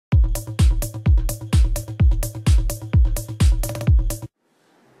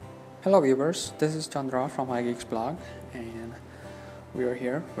Hello viewers, this is Chandra from iGeeks blog, and we are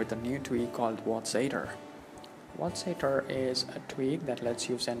here with a new tweak called Whatsator. Whatsator is a tweak that lets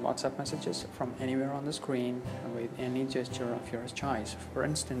you send WhatsApp messages from anywhere on the screen with any gesture of your choice. For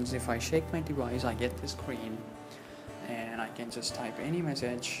instance, if I shake my device, I get this screen and I can just type any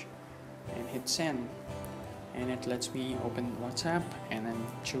message and hit send, and it lets me open WhatsApp and then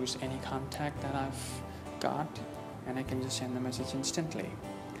choose any contact that I've got, and I can just send the message instantly.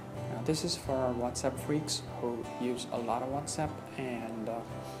 Now, this is for WhatsApp freaks who use a lot of WhatsApp, and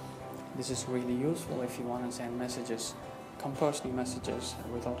this is really useful if you want to send messages, compose new messages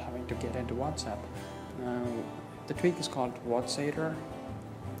without having to get into WhatsApp. The tweak is called Whatsator.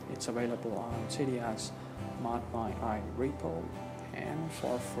 It's available on Cydia's ModMyEye repo and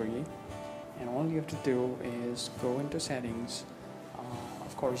for free. And all you have to do is go into settings.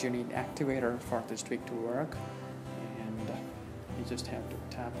 Of course, you need activator for this tweak to work, and you just have to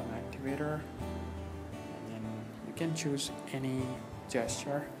tap on activator, and then you can choose any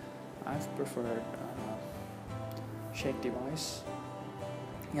gesture. I've preferred shake device.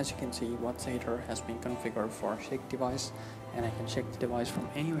 As you can see, Whatsator has been configured for shake device, and I can shake the device from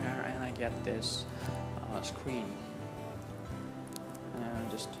anywhere and I get this screen.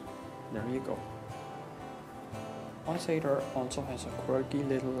 Just there you go. Whatsator also has a quirky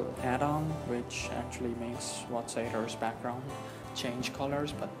little add-on which actually makes Whatsator's background change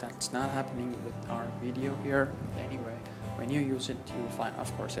colors, but that's not happening with our video here. Anyway, when you use it, you'll find,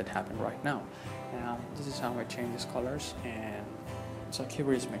 of course, it happened right now. Now, this is how it changes colors, and it's a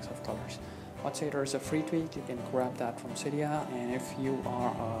curious mix of colors. Whatsator is a free tweak. You can grab that from Cydia, and if you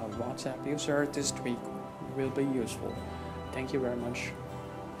are a WhatsApp user, this tweak will be useful. Thank you very much.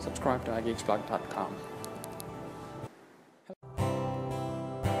 Subscribe to iGeeksblog.com.